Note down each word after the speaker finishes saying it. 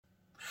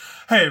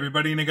Hey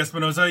everybody, Nick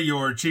Espinosa,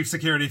 your chief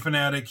security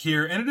fanatic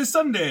here, and it is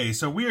Sunday,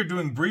 so we are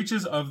doing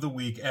breaches of the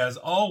week as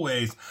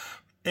always.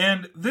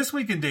 And this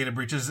week in data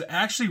breaches is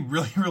actually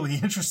really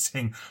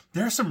interesting.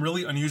 There are some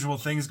really unusual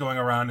things going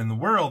around in the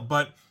world,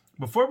 but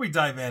before we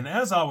dive in,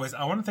 as always,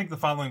 I want to thank the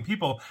following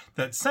people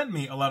that sent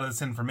me a lot of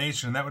this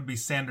information. And that would be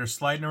Sanders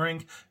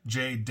Slidnerink,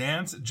 Jay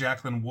Dance,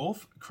 Jacqueline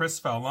Wolf, Chris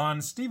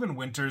Fallon, Stephen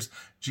Winters,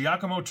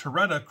 Giacomo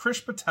Toretta,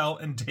 Krish Patel,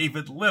 and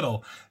David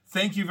Little.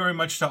 Thank you very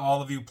much to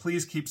all of you.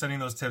 Please keep sending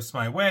those tips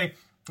my way.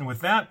 And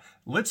with that,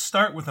 let's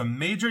start with a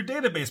major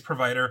database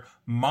provider,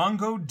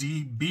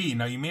 MongoDB.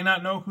 Now, you may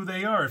not know who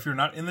they are if you're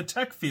not in the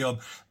tech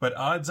field, but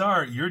odds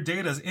are your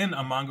data's in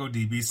a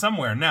MongoDB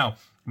somewhere. Now,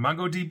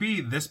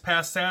 MongoDB this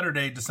past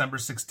Saturday, December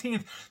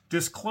 16th,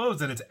 disclosed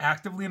that it's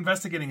actively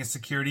investigating a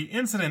security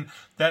incident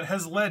that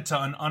has led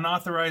to an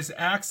unauthorized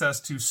access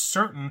to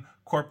certain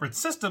corporate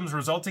systems,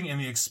 resulting in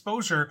the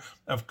exposure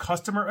of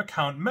customer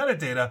account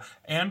metadata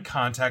and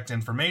contact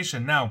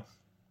information. Now,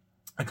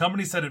 the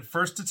company said it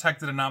first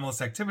detected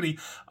anomalous activity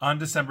on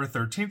December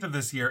 13th of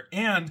this year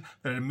and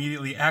that it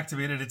immediately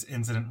activated its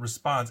incident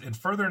response. It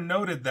further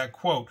noted that,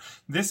 quote,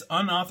 this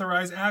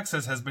unauthorized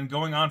access has been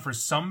going on for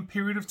some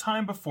period of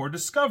time before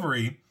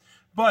discovery,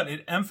 but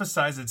it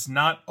emphasized it's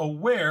not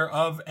aware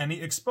of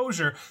any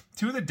exposure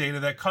to the data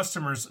that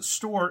customers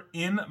store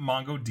in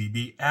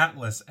MongoDB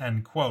Atlas,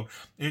 end quote.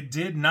 It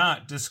did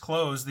not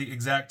disclose the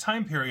exact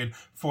time period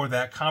for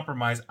that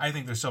compromise. I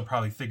think they're still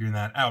probably figuring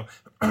that out.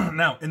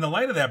 Now, in the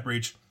light of that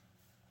breach,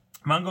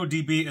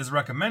 MongoDB is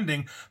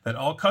recommending that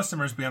all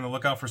customers be on the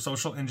lookout for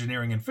social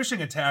engineering and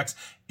phishing attacks,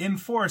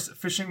 enforce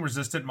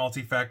phishing-resistant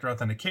multi-factor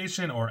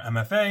authentication, or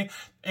MFA,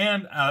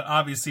 and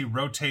obviously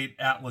rotate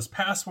Atlas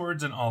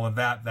passwords and all of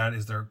that. That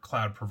is their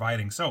cloud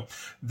providing. So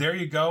there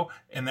you go,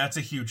 and that's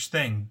a huge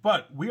thing.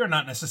 But we are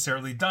not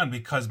necessarily done,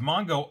 because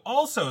Mongo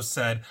also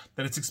said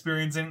that it's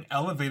experiencing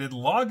elevated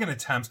login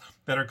attempts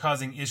that are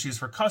causing issues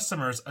for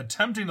customers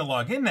attempting to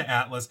log into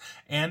Atlas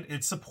and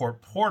its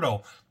support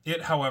portal.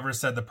 It, however,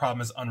 said the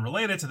problem is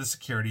unrelated to the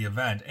security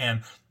event,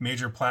 and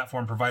major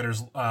platform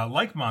providers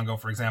like Mongo,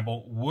 for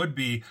example, would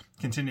be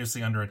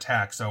continuously under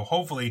attack. So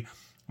hopefully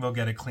they'll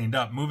get it cleaned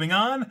up. Moving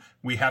on,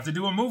 we have to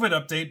do a Move It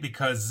update,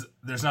 because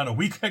there's not a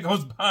week that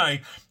goes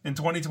by in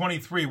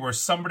 2023 where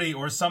somebody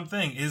or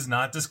something is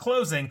not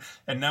disclosing,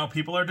 and now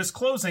people are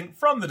disclosing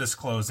from the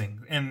disclosing.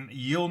 And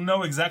you'll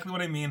know exactly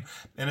what I mean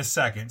in a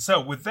second. So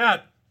with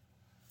that,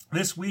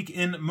 this week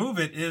in Move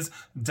It is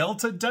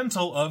Delta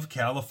Dental of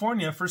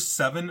California for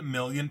 7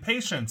 million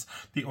patients.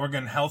 The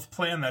Oregon Health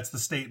Plan, that's the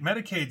state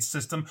Medicaid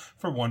system,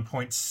 for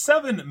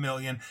 1.7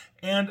 million.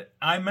 And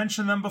I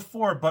mentioned them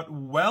before, but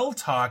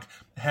WellTalk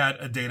had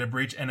a data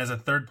breach, and as a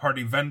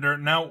third-party vendor,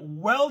 now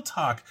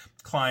WellTalk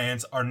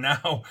clients are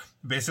now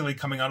basically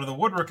coming out of the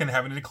woodwork and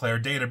having to declare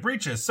data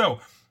breaches. So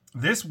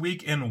this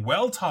week in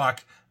WellTalk,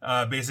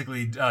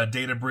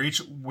 data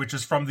breach, which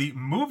is from the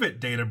Move It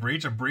data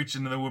breach, a breach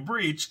into a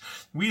breach,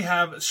 we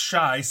have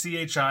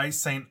CHI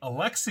St.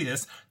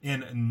 Alexius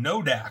in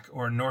Nodak,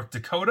 or North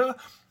Dakota.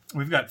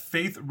 We've got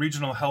Faith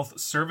Regional Health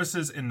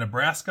Services in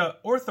Nebraska,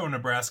 Ortho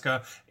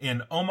Nebraska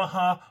in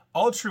Omaha,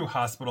 All True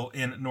Hospital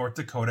in North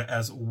Dakota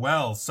as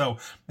well. So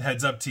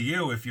heads up to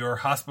you if your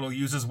hospital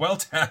uses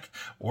WellTalk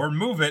or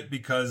Move It,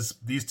 because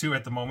these two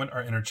at the moment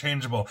are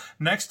interchangeable.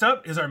 Next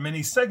up is our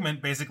mini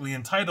segment basically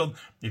entitled,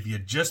 if you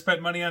just spent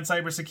money on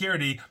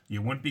cybersecurity,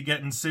 you wouldn't be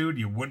getting sued,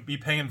 you wouldn't be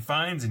paying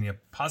fines, and you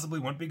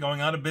possibly wouldn't be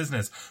going out of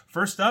business.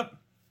 First up,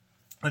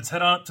 let's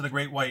head out to the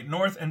Great White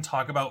North and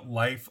talk about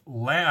Life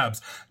Labs.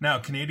 Now,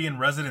 Canadian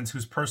residents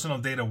whose personal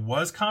data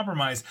was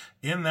compromised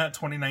in that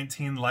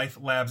 2019 Life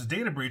Labs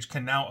data breach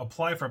can now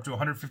apply for up to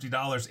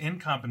 $150 in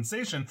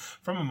compensation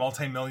from a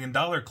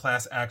multi-million-dollar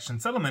class action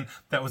settlement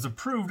that was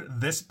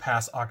approved this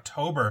past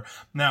October.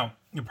 Now,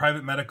 the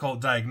private medical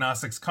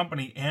diagnostics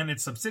company and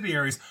its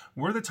subsidiaries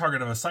were the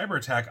target of a cyber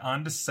attack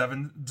on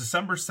December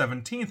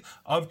 17th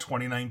of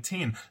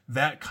 2019.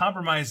 That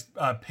compromised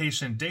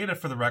patient data,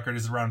 for the record,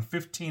 is around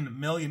 15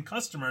 million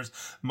customers,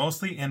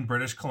 mostly in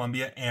British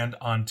Columbia and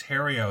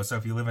Ontario. So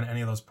if you live in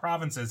any of those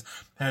provinces,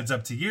 heads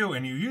up to you,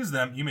 and you use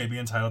them, you may be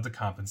entitled to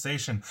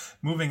compensation.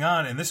 Moving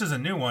on, and this is a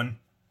new one.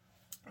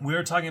 We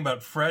are talking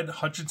about Fred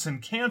Hutchinson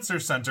Cancer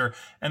Center,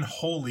 and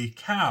holy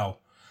cow.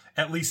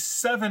 At least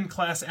 7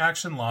 class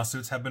action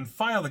lawsuits have been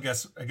filed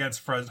against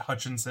Fred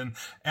Hutchinson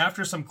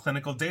after some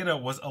clinical data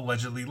was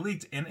allegedly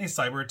leaked in a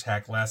cyber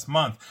attack last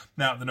month.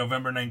 Now, the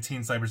November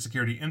 19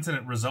 cybersecurity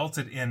incident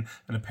resulted in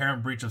an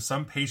apparent breach of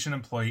some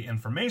patient-employee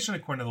information,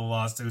 according to the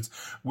lawsuits,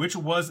 which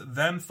was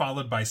then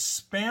followed by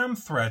spam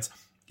threats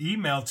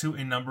emailed to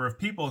a number of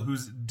people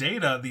whose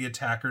data the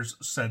attackers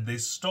said they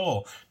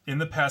stole. In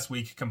the past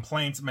week,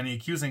 complaints, many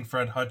accusing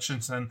Fred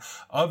Hutchinson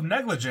of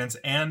negligence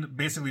and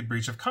basically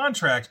breach of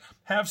contract,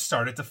 have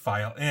started to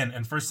file in.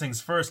 And first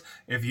things first,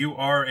 if you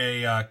are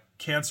a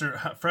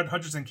Fred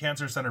Hutchinson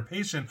Cancer Center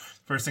patient,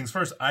 first things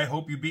first, I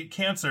hope you beat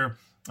cancer.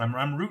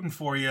 I'm rooting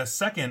for you.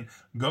 Second,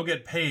 go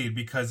get paid,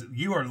 because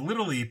you are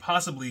literally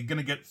possibly going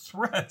to get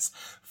threats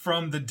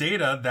from the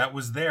data that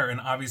was there. And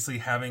obviously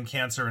having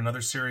cancer and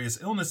other serious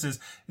illnesses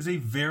is a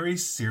very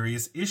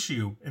serious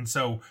issue. And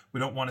so we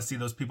don't want to see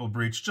those people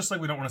breached, just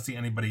like we don't want to see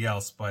anybody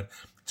else, but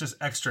just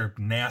extra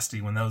nasty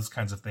when those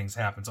kinds of things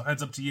happen. So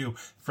heads up to you,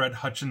 Fred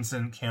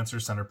Hutchinson Cancer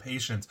Center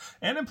patients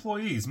and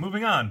employees.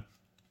 Moving on.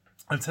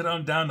 Let's head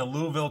on down to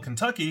Louisville,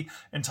 Kentucky,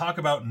 and talk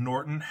about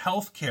Norton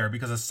Healthcare,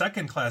 because a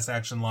second class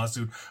action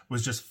lawsuit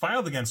was just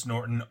filed against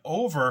Norton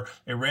over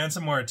a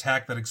ransomware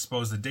attack that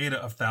exposed the data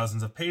of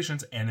thousands of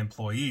patients and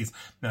employees.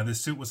 Now,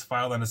 this suit was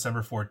filed on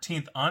December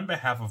 14th on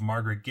behalf of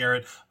Margaret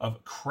Garrett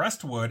of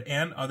Crestwood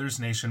and others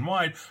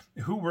nationwide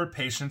who were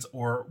patients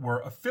or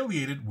were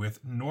affiliated with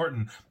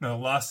Norton. Now,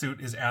 the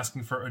lawsuit is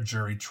asking for a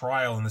jury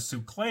trial, and the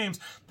suit claims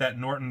that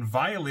Norton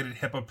violated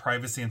HIPAA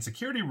privacy and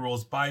security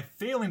rules by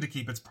failing to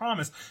keep its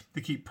promise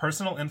to keep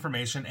personal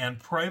information and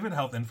private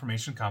health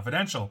information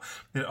confidential.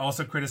 It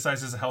also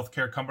criticizes a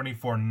healthcare company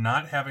for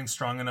not having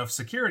strong enough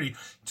security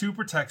to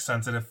protect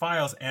sensitive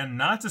files and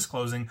not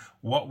disclosing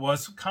what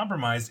was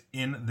compromised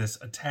in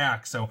this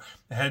attack. So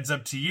heads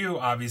up to you,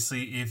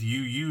 obviously, if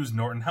you use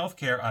Norton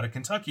Healthcare out of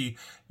Kentucky,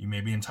 you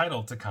may be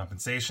entitled to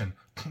compensation.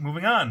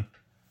 Moving on.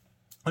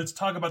 Let's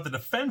talk about the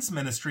Defense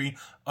Ministry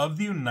of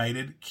the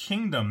United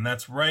Kingdom.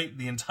 That's right,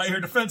 the entire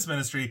Defense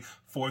Ministry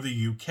for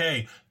the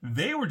UK.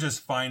 They were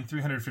just fined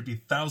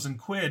 350,000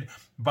 quid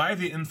by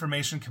the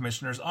Information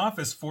Commissioner's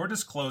Office for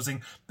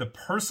disclosing the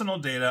personal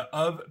data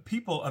of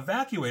people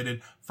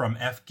evacuated from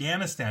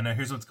Afghanistan. Now,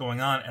 here's what's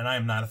going on, and I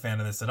am not a fan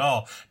of this at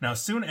all. Now,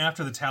 soon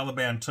after the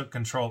Taliban took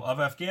control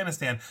of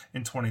Afghanistan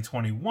in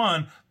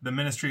 2021, the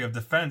Ministry of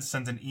Defense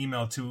sent an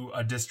email to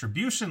a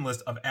distribution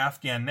list of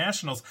Afghan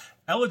nationals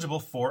eligible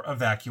for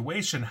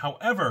evacuation.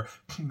 However,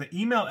 the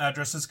email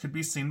addresses could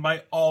be seen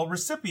by all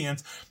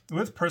recipients,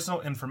 with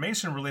personal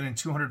information relating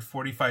to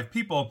 245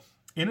 people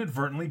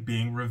inadvertently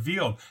being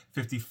revealed.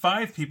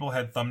 55 people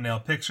had thumbnail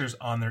pictures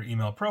on their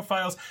email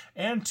profiles,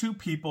 and 2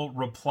 people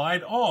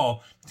replied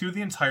all to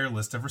the entire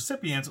list of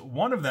recipients,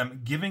 one of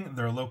them giving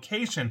their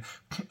location.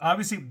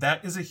 Obviously,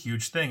 that is a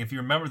huge thing. If you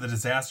remember the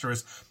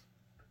disastrous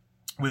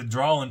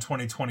withdrawal in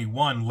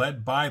 2021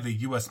 led by the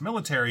U.S.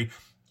 military,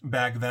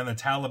 back then, the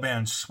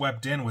Taliban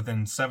swept in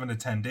within 7 to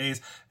 10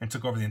 days and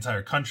took over the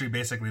entire country.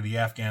 Basically, the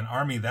Afghan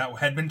army that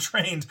had been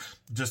trained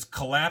just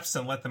collapsed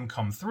and let them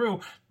come through.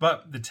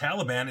 But the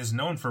Taliban is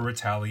known for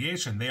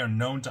retaliation. They are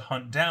known to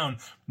hunt down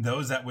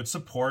those that would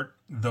support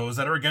those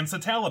that are against the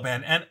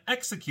Taliban and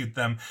execute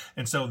them.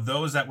 And so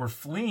those that were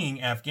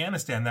fleeing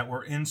Afghanistan, that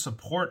were in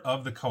support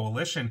of the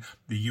coalition,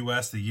 the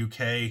US, the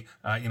UK,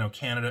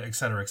 Canada,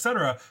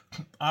 etc.,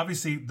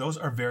 obviously those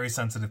are very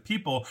sensitive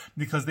people,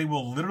 because they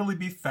will literally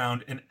be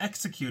found and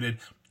executed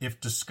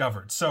if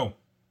discovered. So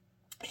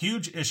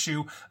huge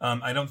issue.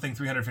 I don't think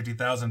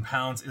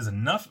 £350,000 is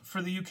enough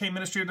for the UK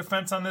Ministry of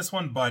Defence on this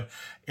one, but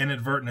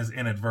inadvertent is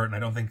inadvertent. I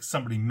don't think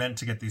somebody meant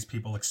to get these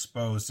people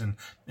exposed, and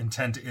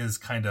intent is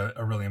kind of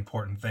a really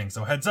important thing.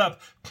 So heads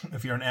up,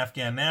 if you're an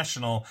Afghan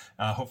national,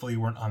 hopefully you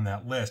weren't on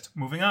that list.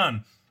 Moving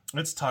on.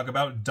 Let's talk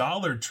about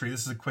DollarTree.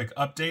 This is a quick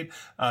update.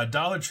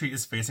 DollarTree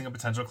is facing a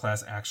potential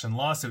class action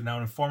lawsuit.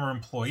 Now, a former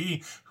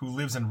employee who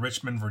lives in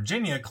Richmond,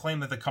 Virginia,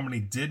 claimed that the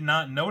company did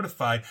not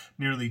notify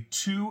nearly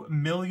 2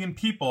 million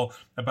people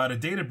about a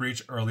data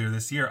breach earlier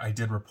this year. I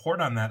did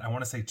report on that, I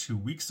want to say 2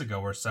 weeks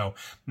ago or so.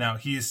 Now,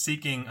 he is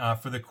seeking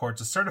for the court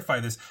to certify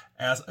this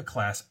as a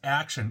class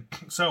action.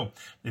 So,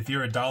 if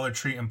you're a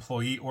DollarTree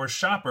employee or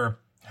shopper,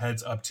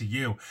 heads up to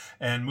you.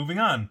 And moving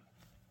on.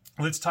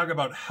 Let's talk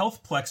about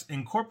Healthplex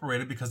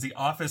Incorporated, because the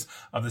Office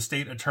of the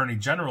State Attorney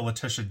General,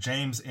 Letitia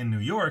James in New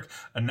York,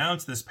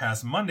 announced this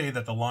past Monday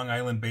that the Long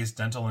Island-based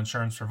dental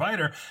insurance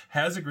provider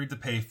has agreed to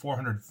pay a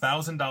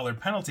 $400,000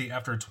 penalty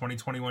after a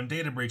 2021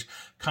 data breach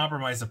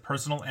compromised the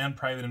personal and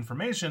private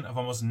information of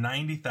almost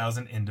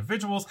 90,000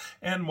 individuals,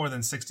 and more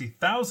than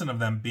 60,000 of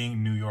them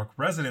being New York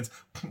residents,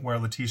 where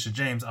Letitia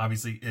James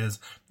obviously is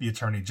the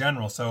Attorney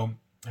General. So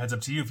heads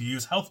up to you, if you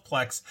use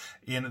Healthplex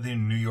in the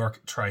New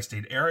York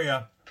tri-state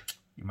area,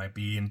 you might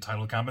be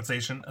entitled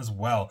compensation as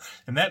well.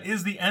 And that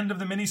is the end of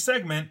the mini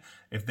segment.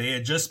 If they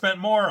had just spent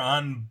more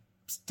on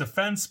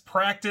defense,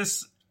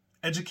 practice,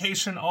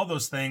 education, all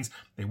those things,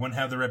 they wouldn't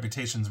have their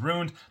reputations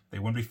ruined. They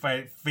wouldn't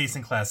be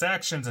facing class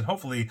actions, and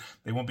hopefully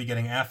they won't be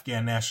getting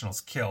Afghan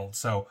nationals killed.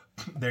 So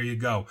there you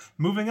go.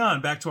 Moving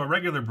on, back to our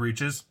regular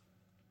breaches.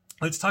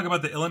 Let's talk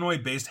about the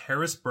Illinois-based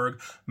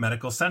Harrisburg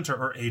Medical Center,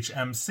 or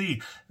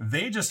HMC.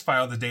 They just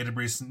filed a data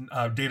breach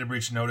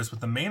notice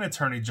with the Maine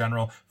Attorney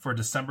General for a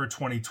December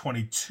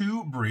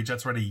 2022 breach.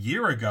 That's right, a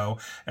year ago.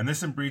 And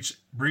this breach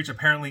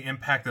apparently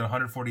impacted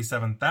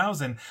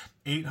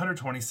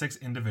 147,826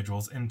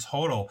 individuals in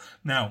total.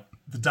 Now,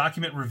 the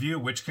document review,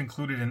 which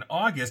concluded in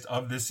August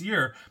of this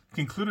year,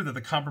 concluded that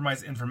the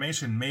compromised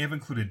information may have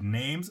included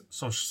names,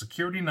 social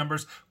security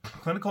numbers,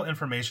 clinical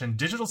information,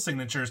 digital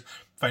signatures,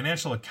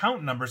 financial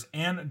account numbers,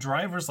 and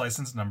driver's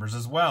license numbers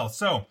as well.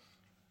 So,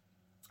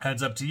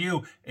 heads up to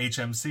you,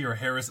 HMC or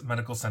Harris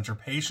Medical Center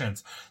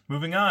patients.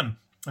 Moving on.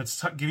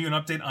 Let's give you an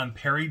update on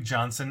Perry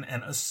Johnson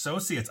and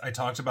Associates. I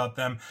talked about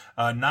them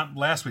not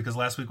last week, because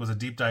last week was a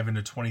deep dive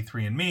into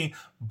 23andMe,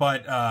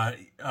 but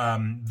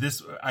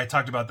I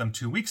talked about them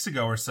 2 weeks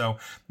ago or so.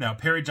 Now,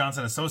 Perry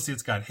Johnson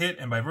Associates got hit,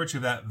 and by virtue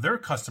of that, their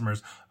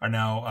customers are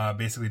now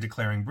basically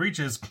declaring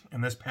breaches.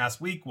 And this past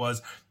week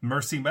was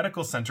Mercy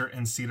Medical Center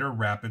in Cedar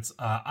Rapids,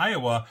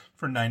 Iowa,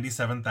 for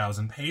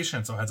 97,000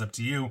 patients. So heads up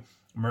to you,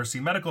 Mercy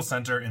Medical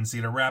Center in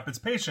Cedar Rapids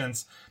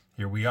patients.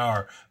 Here we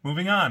are.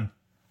 Moving on.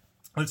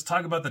 Let's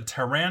talk about the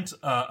Tarrant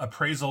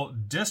Appraisal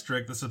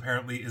District. This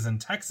apparently is in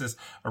Texas,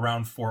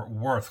 around Fort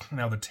Worth.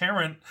 Now, the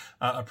Tarrant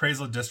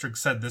Appraisal District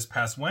said this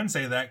past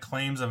Wednesday that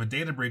claims of a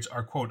data breach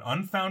are, quote,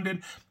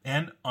 unfounded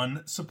and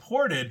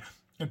unsupported,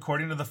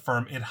 according to the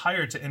firm it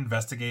hired to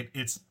investigate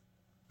its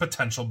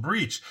potential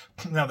breach.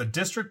 Now, the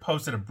district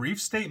posted a brief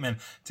statement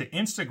to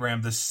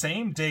Instagram the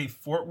same day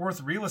Fort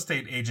Worth real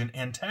estate agent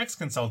and tax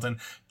consultant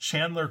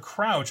Chandler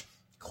Crouch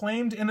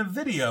claimed in a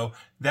video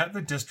that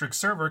the district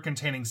server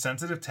containing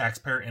sensitive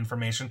taxpayer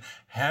information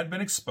had been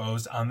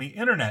exposed on the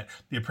internet.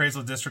 The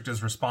appraisal district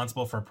is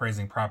responsible for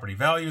appraising property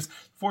values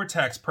for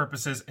tax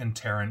purposes in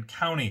Tarrant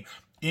County.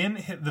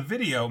 In the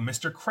video,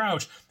 Mr.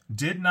 Crouch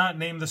did not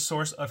name the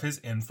source of his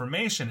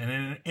information, and in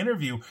an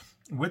interview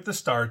with the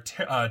Star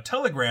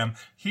Telegram,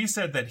 he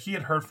said that he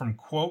had heard from,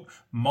 quote,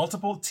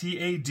 multiple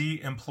TAD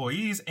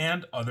employees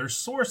and other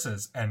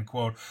sources, end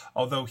quote,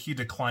 although he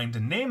declined to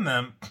name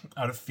them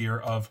out of fear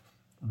of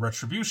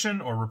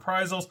retribution or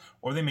reprisals,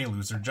 or they may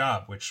lose their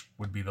job, which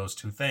would be those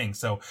two things.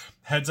 So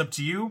heads up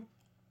to you.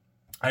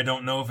 I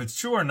don't know if it's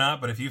true or not,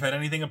 but if you've had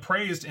anything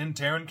appraised in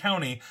Tarrant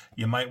County,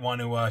 you might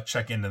want to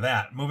check into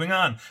that. Moving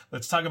on,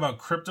 let's talk about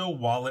crypto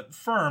wallet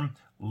firm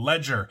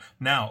Ledger.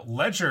 Now,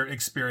 Ledger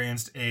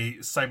experienced a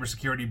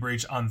cybersecurity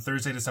breach on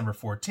Thursday, December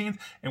 14th,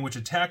 in which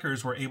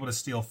attackers were able to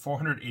steal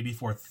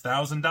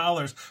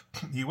 $484,000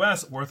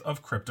 US worth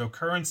of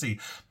cryptocurrency.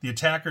 The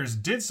attackers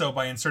did so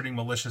by inserting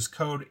malicious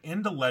code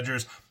into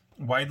Ledger's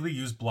widely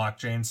used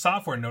blockchain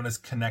software known as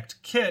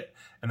ConnectKit,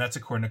 and that's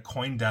according to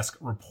CoinDesk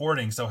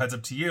reporting. So heads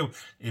up to you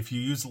if you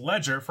use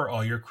Ledger for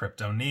all your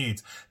crypto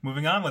needs.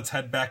 Moving on, let's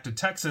head back to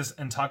Texas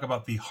and talk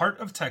about the Heart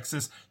of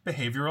Texas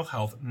Behavioral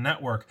Health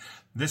Network.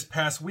 This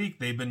past week,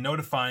 they've been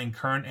notifying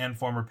current and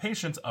former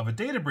patients of a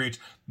data breach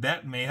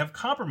that may have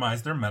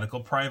compromised their medical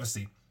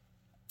privacy.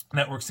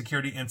 Network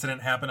security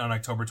incident happened on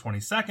October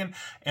 22nd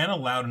and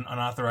allowed an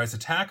unauthorized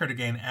attacker to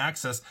gain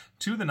access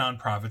to the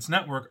nonprofit's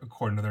network,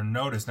 according to their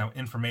notice. Now,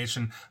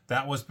 information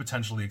that was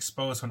potentially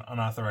exposed to an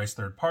unauthorized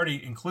third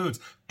party includes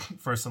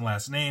first and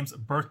last names,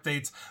 birth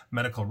dates,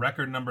 medical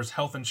record numbers,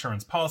 health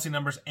insurance policy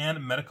numbers,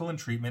 and medical and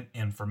treatment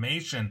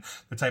information.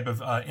 The type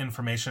of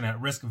information at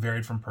risk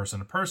varied from person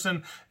to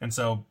person. And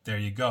so there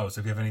you go.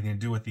 So if you have anything to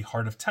do with the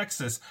Heart of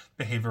Texas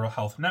Behavioral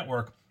Health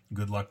Network,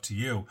 good luck to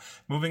you.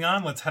 Moving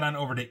on, let's head on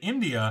over to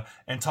India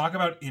and talk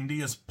about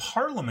India's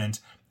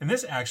parliament. And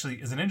this actually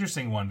is an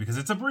interesting one because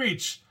it's a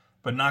breach,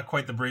 but not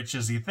quite the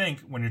breaches you think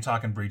when you're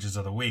talking breaches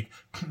of the week.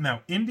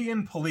 Now,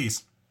 Indian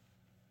police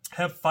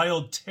have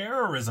filed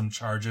terrorism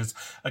charges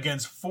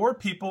against 4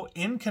 people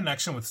in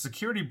connection with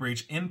security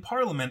breach in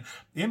Parliament,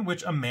 in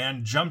which a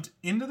man jumped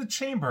into the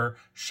chamber,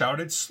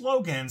 shouted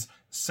slogans,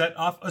 set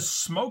off a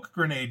smoke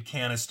grenade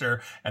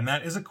canister, and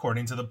that is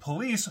according to the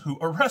police who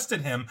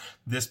arrested him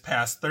this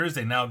past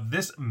Thursday. Now,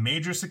 this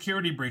major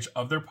security breach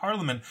of their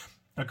Parliament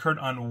occurred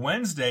on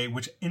Wednesday,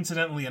 which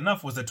incidentally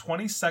enough was the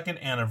 22nd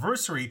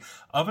anniversary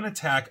of an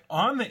attack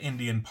on the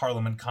Indian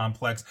Parliament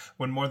complex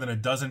when more than a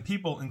dozen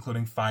people,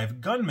 including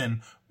 5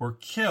 gunmen, were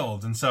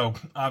killed. And so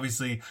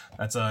obviously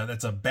that's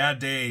a bad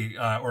day,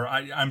 or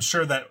I'm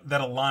sure that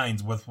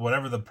aligns with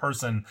whatever the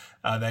person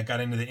that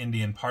got into the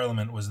Indian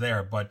Parliament was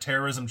there. But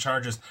terrorism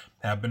charges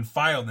have been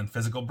filed, and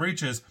physical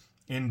breaches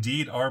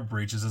indeed are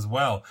breaches as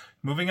well.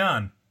 Moving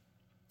on.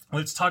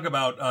 Let's talk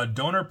about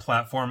donor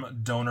platform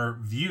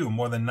DonorView.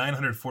 More than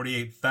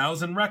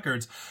 948,000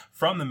 records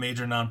from the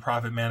major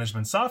nonprofit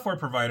management software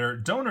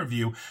provider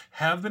DonorView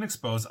have been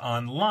exposed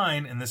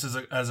online, and this is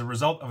as a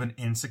result of an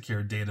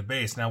insecure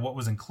database. Now, what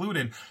was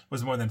included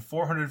was more than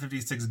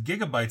 456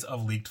 gigabytes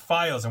of leaked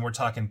files, and we're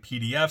talking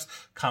PDFs,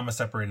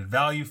 comma-separated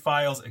value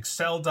files,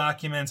 Excel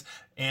documents,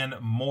 and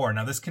more.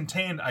 Now, this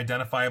contained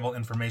identifiable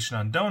information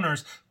on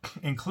donors,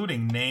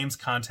 including names,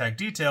 contact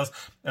details,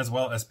 as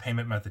well as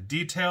payment method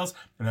details,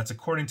 and that's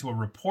according to a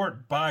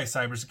report by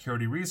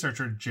cybersecurity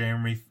researcher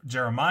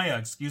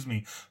Jeremiah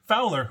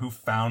Fowler, who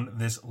found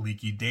this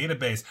leaky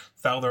database.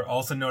 Fowler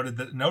also noted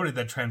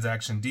that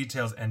transaction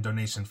details and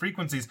donation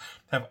frequencies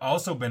have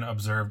also been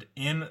observed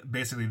in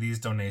basically these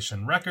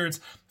donation records.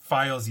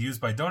 Files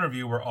used by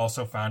DonorView were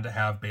also found to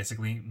have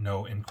basically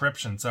no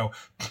encryption. So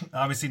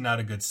obviously not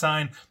a good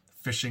sign.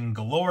 Phishing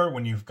galore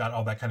when you've got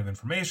all that kind of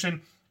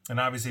information. And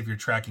obviously, if you're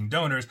tracking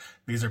donors,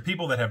 these are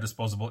people that have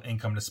disposable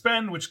income to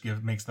spend, which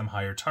makes them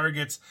higher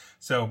targets.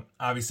 So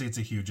obviously, it's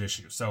a huge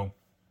issue. So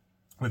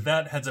With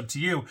that, heads up to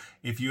you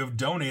if you have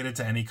donated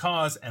to any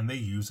cause and they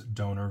use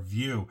Donor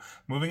View.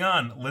 Moving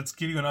on, let's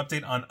give you an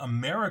update on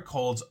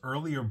Americold's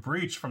earlier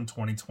breach from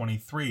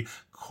 2023.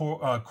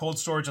 Cold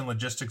storage and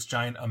logistics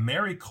giant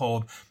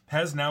Americold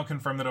has now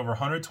confirmed that over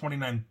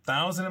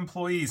 129,000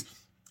 employees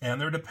and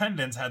their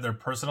dependents had their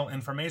personal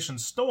information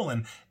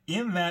stolen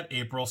in that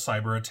April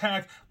cyber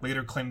attack,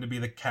 later claimed to be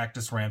the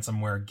Cactus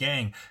ransomware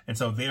gang. And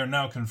so they are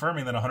now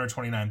confirming that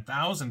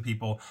 129,000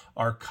 people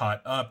are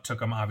caught up. Took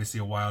them obviously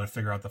a while to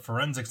figure out the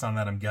forensics on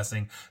that, I'm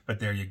guessing, but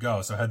there you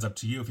go. So heads up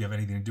to you if you have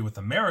anything to do with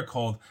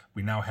Americold.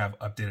 We now have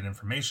updated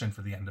information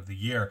for the end of the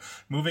year.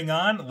 Moving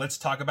on, let's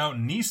talk about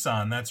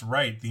Nissan. That's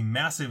right, the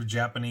massive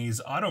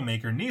Japanese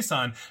automaker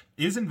Nissan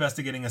is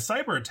investigating a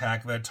cyber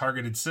attack that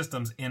targeted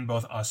systems in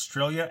both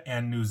Australia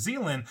and New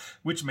Zealand,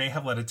 which may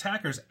have let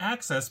attackers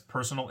access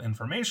personal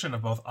information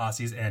of both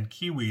Aussies and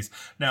Kiwis.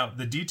 Now,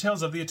 the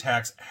details of the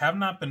attacks have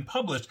not been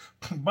published,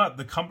 but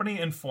the company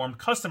informed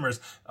customers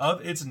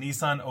of its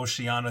Nissan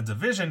Oceania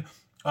division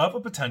of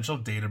a potential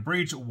data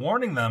breach,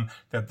 warning them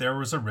that there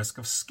was a risk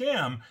of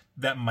scams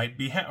that may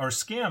be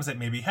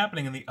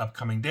happening in the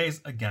upcoming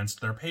days against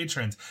their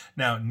patrons.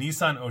 Now,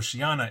 Nissan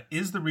Oceania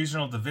is the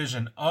regional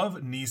division of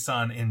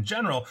Nissan in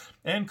general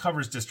and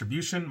covers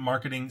distribution,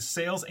 marketing,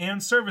 sales,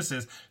 and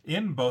services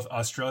in both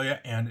Australia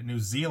and New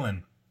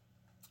Zealand.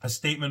 A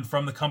statement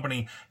from the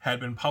company had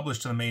been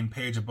published to the main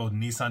page of both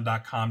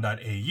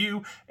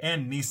nissan.com.au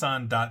and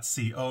nissan.co.nz.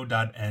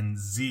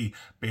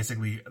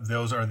 Basically,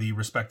 those are the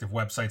respective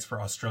websites for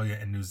Australia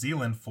and New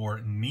Zealand for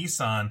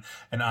Nissan,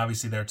 and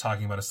obviously they're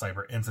talking about a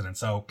cyber incident.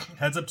 So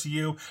heads up to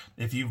you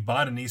if you've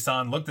bought a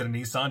Nissan, looked at a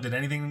Nissan, did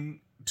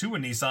anything to a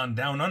Nissan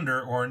down under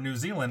or in New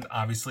Zealand.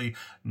 Obviously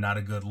not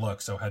a good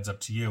look, so heads up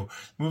to you.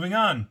 Moving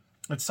on.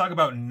 Let's talk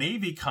about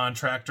Navy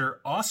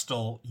contractor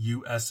Austal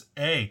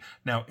USA.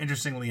 Now,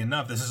 interestingly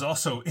enough, this is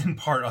also in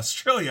part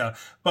Australia,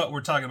 but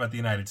we're talking about the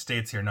United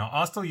States here. Now,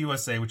 Austal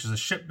USA, which is a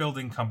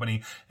shipbuilding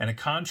company and a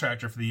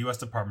contractor for the U.S.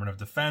 Department of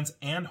Defense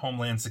and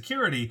Homeland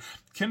Security,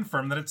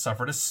 confirmed that it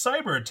suffered a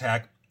cyber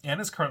attack and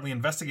is currently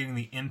investigating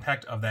the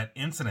impact of that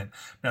incident.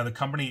 Now, the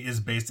company is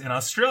based in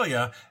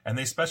Australia, and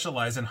they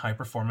specialize in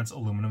high-performance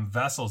aluminum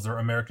vessels. Their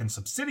American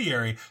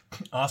subsidiary,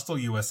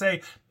 Austal USA,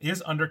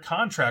 is under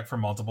contract for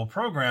multiple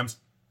programs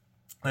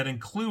that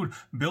include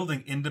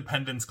building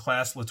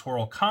Independence-class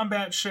littoral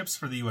combat ships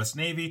for the U.S.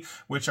 Navy,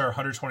 which are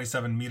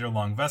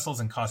 127-meter-long vessels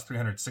and cost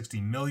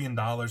 $360 million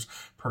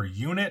per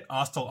unit.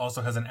 Austal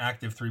also has an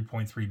active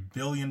 $3.3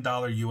 billion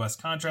U.S.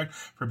 contract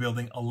for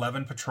building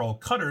 11 patrol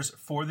cutters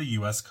for the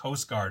U.S.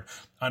 Coast Guard.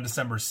 On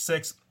December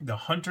 6th, the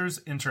Hunters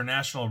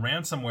International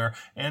Ransomware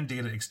and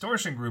Data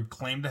Extortion Group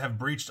claimed to have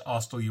breached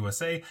Austal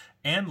USA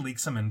and leaked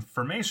some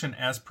information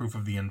as proof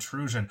of the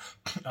intrusion.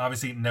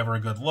 Obviously, never a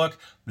good look.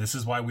 This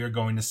is why we are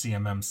going to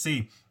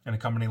CMMC. And a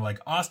company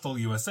like Austal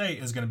USA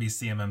is going to be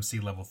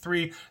CMMC Level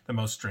 3, the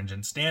most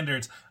stringent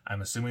standards.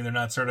 I'm assuming they're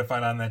not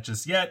certified on that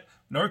just yet,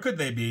 nor could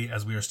they be,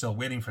 as we are still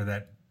waiting for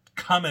that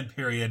comment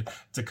period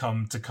to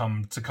come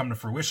to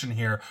fruition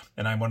here.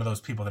 And I'm one of those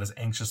people that is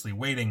anxiously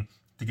waiting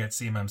to get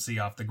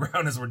CMMC off the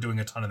ground as we're doing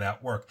a ton of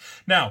that work.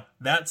 Now,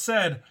 that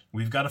said,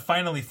 we've got a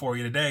finally for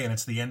you today, and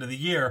it's the end of the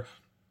year.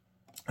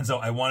 And so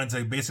I wanted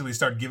to basically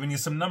start giving you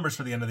some numbers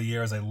for the end of the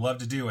year, as I love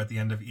to do at the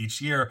end of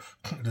each year.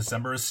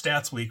 December is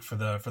stats week for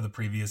the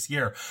previous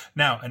year.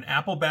 Now, an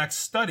Apple-backed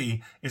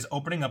study is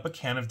opening up a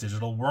can of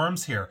digital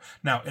worms here.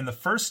 Now, in the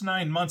first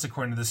 9 months,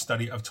 according to this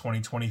study of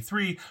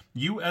 2023,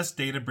 U.S.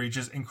 data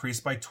breaches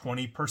increased by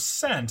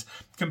 20%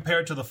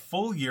 compared to the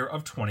full year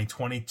of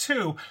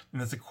 2022.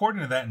 And that's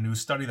according to that new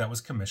study that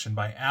was commissioned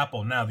by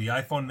Apple. Now, the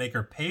iPhone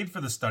maker paid for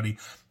the study,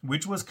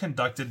 which was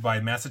conducted by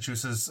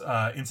Massachusetts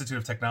Institute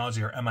of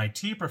Technology, or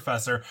MIT,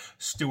 professor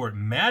Stuart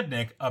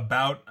Madnick,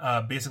 about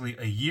basically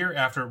a year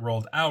after it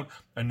rolled out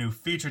a new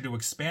feature to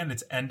expand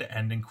its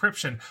end-to-end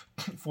encryption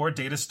for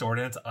data stored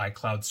in its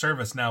iCloud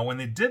service. Now, when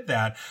they did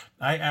that,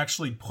 I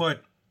actually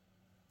put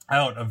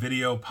out a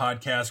video,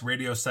 podcast,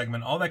 radio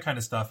segment, all that kind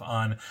of stuff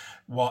on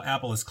while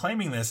Apple is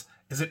claiming this.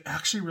 Is it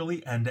actually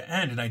really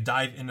end-to-end? And I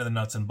dive into the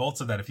nuts and bolts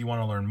of that. If you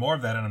want to learn more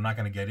of that, and I'm not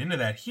going to get into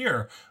that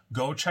here,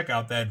 go check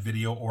out that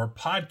video or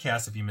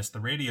podcast if you missed the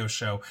radio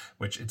show,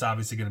 which it's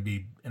obviously going to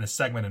be in a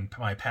segment in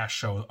my past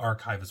show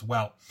archive as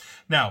well.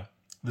 Now,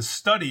 the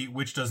study,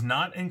 which does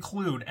not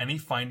include any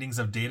findings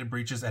of data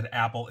breaches at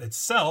Apple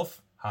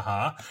itself,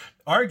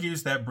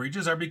 argues that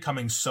breaches are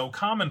becoming so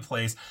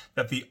commonplace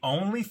that the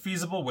only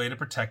feasible way to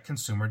protect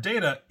consumer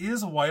data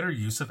is wider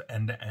use of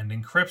end-to-end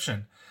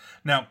encryption.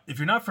 Now, if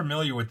you're not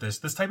familiar with this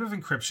type of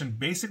encryption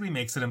basically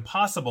makes it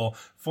impossible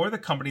for the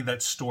company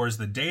that stores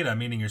the data,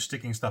 meaning you're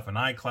sticking stuff in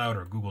iCloud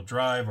or Google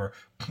Drive or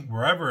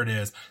wherever it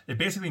is. It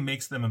basically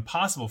makes them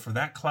impossible for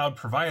that cloud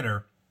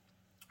provider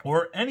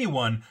or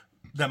anyone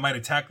that might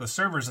attack the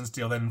servers and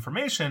steal that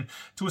information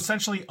to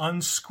essentially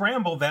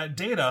unscramble that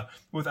data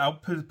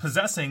without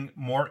possessing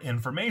more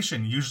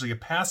information, usually a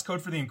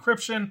passcode for the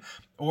encryption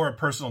or a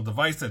personal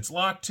device that's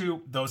locked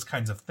to, those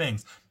kinds of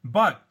things.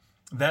 But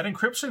That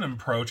encryption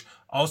approach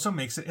also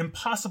makes it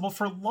impossible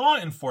for law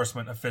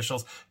enforcement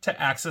officials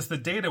to access the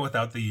data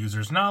without the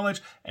user's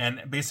knowledge,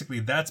 and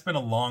basically that's been a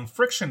long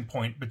friction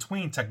point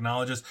between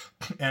technologists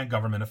and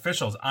government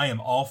officials. I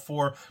am all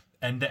for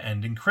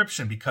end-to-end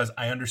encryption because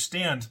I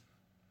understand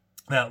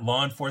that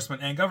law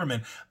enforcement and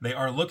government, they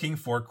are looking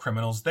for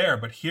criminals there.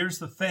 But here's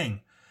the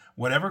thing.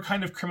 Whatever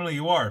kind of criminal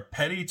you are,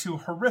 petty to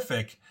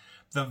horrific,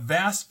 the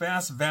vast,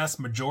 vast, vast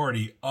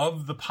majority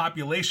of the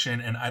population,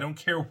 and I don't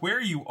care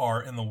where you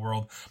are in the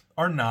world,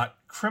 are not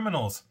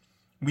criminals.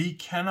 We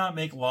cannot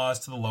make laws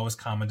to the lowest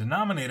common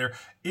denominator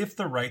if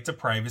the right to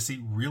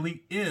privacy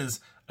really is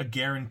a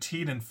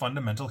guaranteed and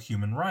fundamental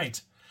human right.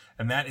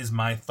 And that is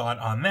my thought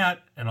on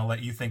that, and I'll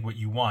let you think what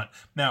you want.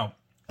 Now,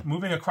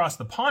 moving across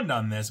the pond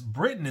on this,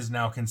 Britain is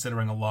now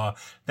considering a law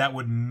that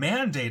would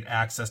mandate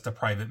access to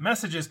private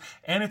messages,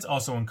 and it's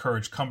also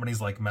encouraged companies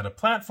like Meta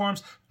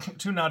Platforms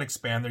to not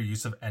expand their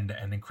use of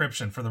end-to-end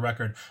encryption. For the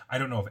record, I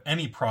don't know of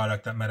any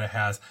product that Meta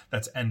has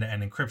that's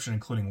end-to-end encryption,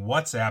 including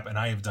WhatsApp, and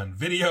I have done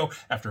video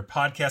after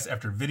podcast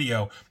after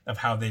video of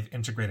how they've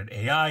integrated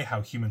AI,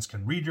 how humans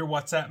can read your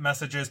WhatsApp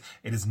messages.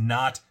 It is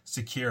not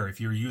secure. If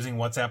you're using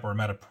WhatsApp or a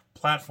Meta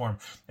platform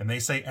and they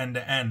say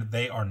end-to-end,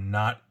 they are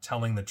not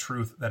telling the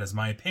truth. That is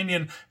my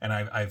opinion, and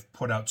I've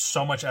put out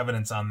so much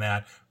evidence on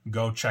that.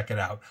 Go check it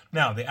out.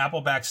 Now, the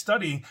Apple-backed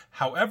study,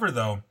 however,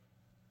 though,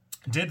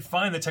 did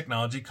find that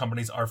technology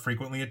companies are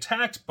frequently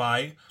attacked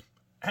by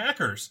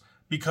hackers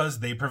because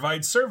they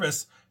provide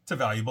service to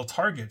valuable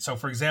targets. So,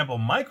 for example,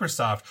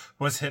 Microsoft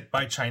was hit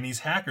by Chinese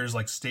hackers,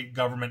 like state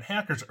government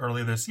hackers,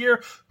 earlier this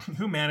year,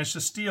 who managed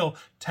to steal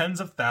tens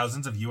of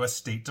thousands of U.S.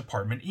 State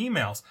Department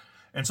emails.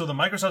 And so the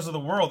Microsofts of the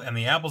world and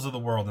the Apples of the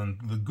world and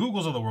the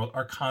Googles of the world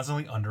are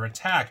constantly under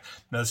attack.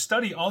 Now, the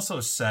study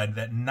also said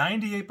that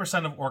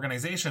 98% of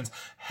organizations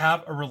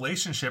have a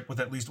relationship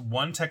with at least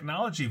one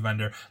technology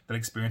vendor that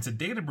experienced a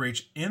data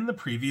breach in the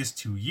previous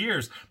 2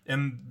 years.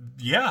 And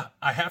yeah,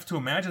 I have to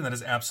imagine that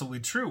is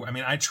absolutely true. I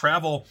mean, I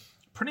travel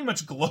pretty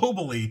much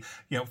globally,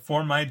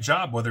 for my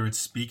job, whether it's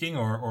speaking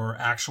or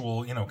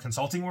actual,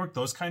 consulting work,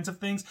 those kinds of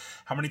things.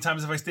 How many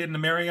times have I stayed in a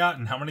Marriott,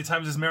 and how many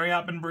times has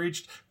Marriott been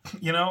breached,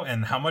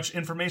 and how much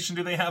information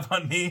do they have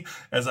on me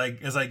as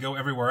I go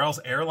everywhere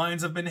else?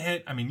 Airlines have been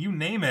hit. I mean, you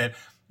name it,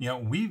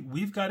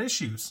 we've got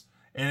issues.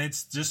 And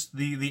it's just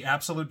the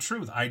absolute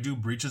truth. I do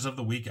breaches of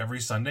the week every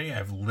Sunday.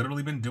 I've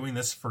literally been doing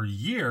this for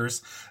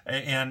years.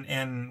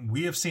 And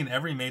we have seen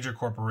every major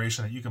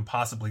corporation that you can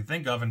possibly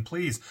think of. And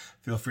please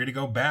feel free to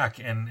go back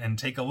and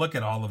take a look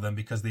at all of them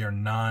because they are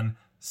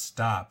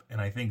non-stop. And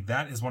I think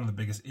that is one of the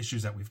biggest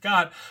issues that we've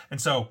got.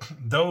 And so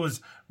those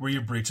were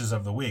your breaches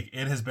of the week.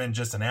 It has been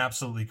just an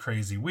absolutely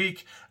crazy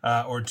week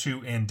or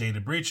two in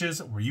data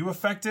breaches. Were you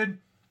affected?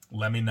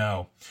 Let me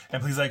know.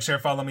 And please like, share,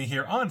 follow me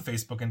here on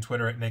Facebook and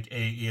Twitter at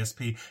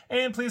NickAESP.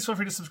 And please feel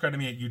free to subscribe to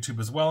me at YouTube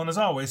as well. And as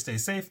always, stay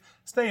safe,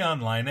 stay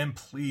online, and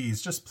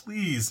please, just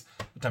please,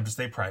 attempt to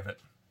stay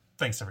private.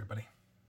 Thanks, everybody.